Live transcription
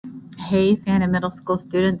Hey, Phantom Middle School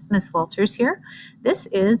students, Miss Walters here. This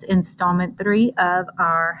is installment 3 of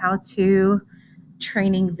our how-to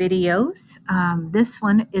training videos. This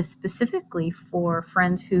one is specifically for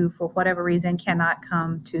friends who, for whatever reason, cannot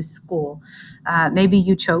come to school. Maybe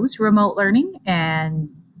you chose remote learning and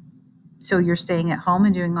so you're staying at home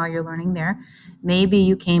and doing all your learning there. Maybe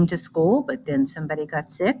you came to school, but then somebody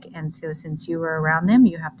got sick. And so since you were around them,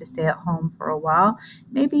 you have to stay at home for a while.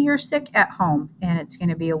 Maybe you're sick at home and it's going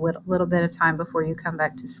to be a little bit of time before you come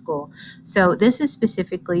back to school. So this is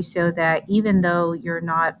specifically so that even though you're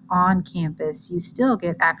not on campus, you still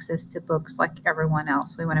get access to books like everyone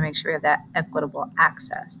else. We want to make sure we have that equitable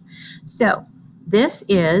access. So this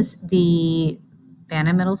is the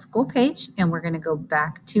Phantom Middle School page, and we're going to go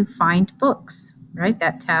back to Find Books, right?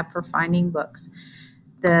 That tab for finding books.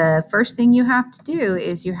 The first thing you have to do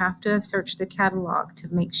is you have to have searched the catalog to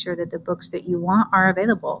make sure that the books that you want are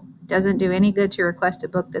available. It doesn't do any good to request a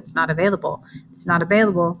book that's not available. If it's not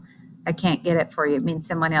available, I can't get it for you. It means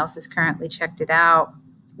someone else has currently checked it out,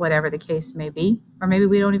 whatever the case may be, or maybe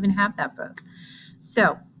we don't even have that book.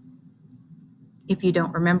 So if you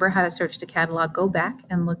don't remember how to search the catalog, go back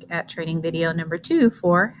and look at training video number 2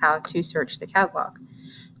 for how to search the catalog.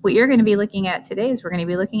 What you're going to be looking at today is we're going to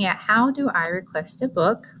be looking at how do I request a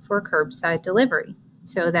book for curbside delivery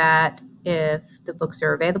so that if the books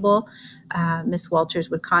are available, Miss Walters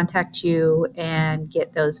would contact you and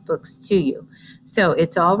get those books to you. So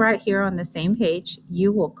it's all right here on the same page.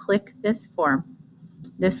 You will click this form,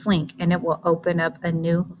 this link, and it will open up a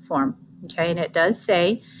new form. Okay, and it does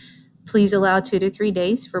say, please allow 2 to 3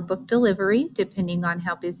 days for book delivery, depending on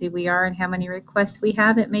how busy we are and how many requests we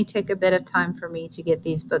have. It may take a bit of time for me to get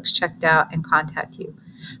these books checked out and contact you.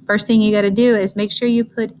 First thing you got to do is make sure you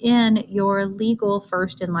put in your legal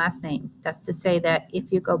first and last name. That's to say that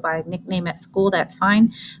if you go by a nickname at school, that's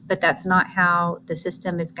fine, but that's not how the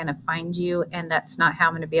system is going to find you, and that's not how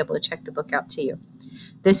I'm going to be able to check the book out to you.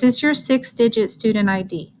 This is your 6-digit student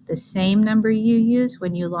ID, the same number you use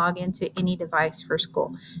when you log into any device for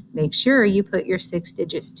school. Make sure you put your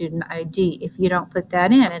 6-digit student ID. If you don't put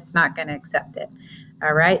that in, it's not going to accept it.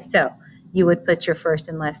 All right, so you would put your first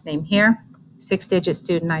and last name here, 6-digit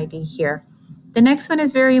student ID here. The next one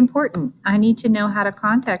is very important. I need to know how to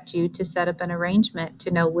contact you to set up an arrangement to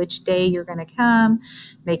know which day you're going to come.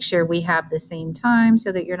 Make sure we have the same time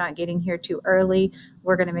so that you're not getting here too early.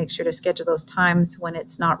 We're going to make sure to schedule those times when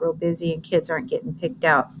it's not real busy and kids aren't getting picked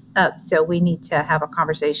up. So we need to have a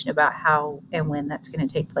conversation about how and when that's going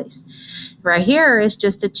to take place. Right here is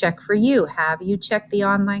just a check for you. Have you checked the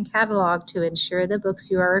online catalog to ensure the books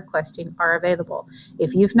you are requesting are available?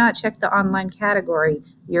 If you've not checked the online category,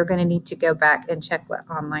 you're going to need to go back and check the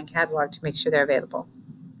online catalog to make sure they're available.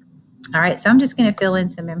 All right, so I'm just going to fill in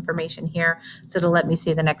some information here so it'll let me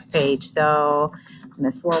see the next page. So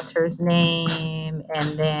Miss Walters' name, and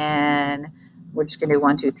then we're just going to do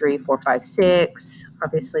 1, 2, 3, 4, 5, 6.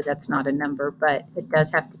 Obviously, that's not a number, but it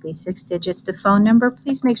does have to be 6 digits. The phone number,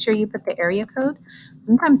 please make sure you put the area code.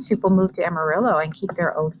 Sometimes people move to Amarillo and keep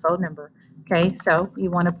their old phone number. Okay, so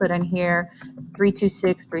you want to put in here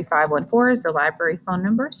 326-3514 is the library phone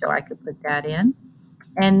number, so I could put that in.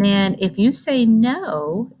 And then if you say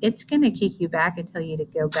no, it's going to kick you back and tell you to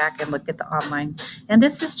go back and look at the online. And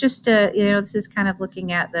this is just this is kind of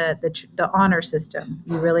looking at the honor system.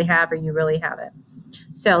 You really have or you really haven't.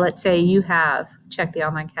 So let's say you have checked the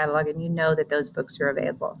online catalog and you know that those books are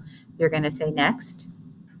available. You're going to say next.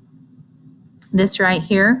 This right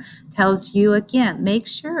here tells you, again, make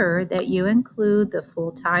sure that you include the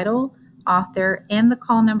full title, author, and the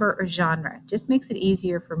call number or genre. Just makes it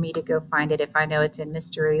easier for me to go find it if I know it's in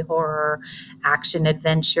mystery, horror, action,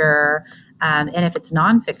 adventure. And if it's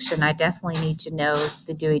nonfiction, I definitely need to know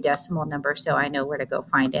the Dewey Decimal number so I know where to go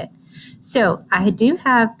find it. So I do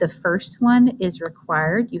have the first one is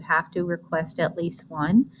required. You have to request at least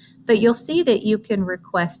 1, but you'll see that you can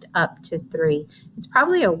request up to 3. It's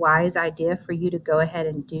probably a wise idea for you to go ahead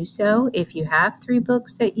and do so if you have 3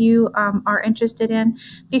 books that you are interested in,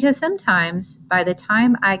 because sometimes by the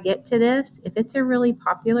time I get to this, if it's a really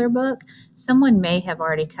popular book, someone may have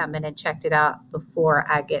already come in and checked it out before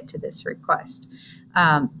I get to this request.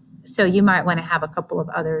 So you might want to have a couple of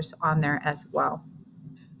others on there as well.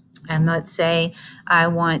 And let's say I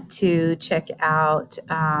want to check out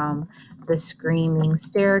The Screaming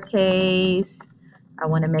Staircase. I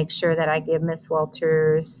want to make sure that I give Miss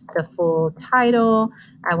Walters the full title.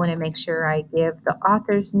 I want to make sure I give the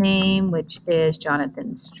author's name, which is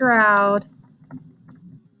Jonathan Stroud.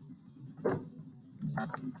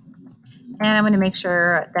 And I'm going to make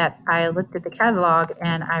sure that I looked at the catalog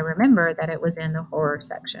and I remember that it was in the horror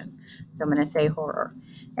section. So I'm going to say horror.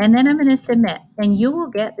 And then I'm going to submit. And you will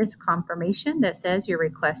get this confirmation that says your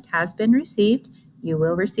request has been received. You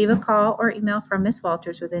will receive a call or email from Ms.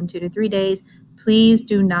 Walters within 2 to 3 days. Please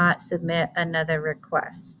do not submit another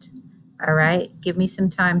request. All right? Give me some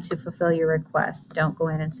time to fulfill your request. Don't go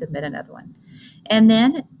in and submit another one. And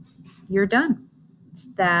then you're done. It's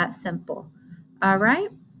that simple. All right?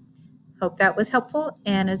 Hope that was helpful.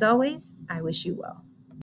 And as always, I wish you well.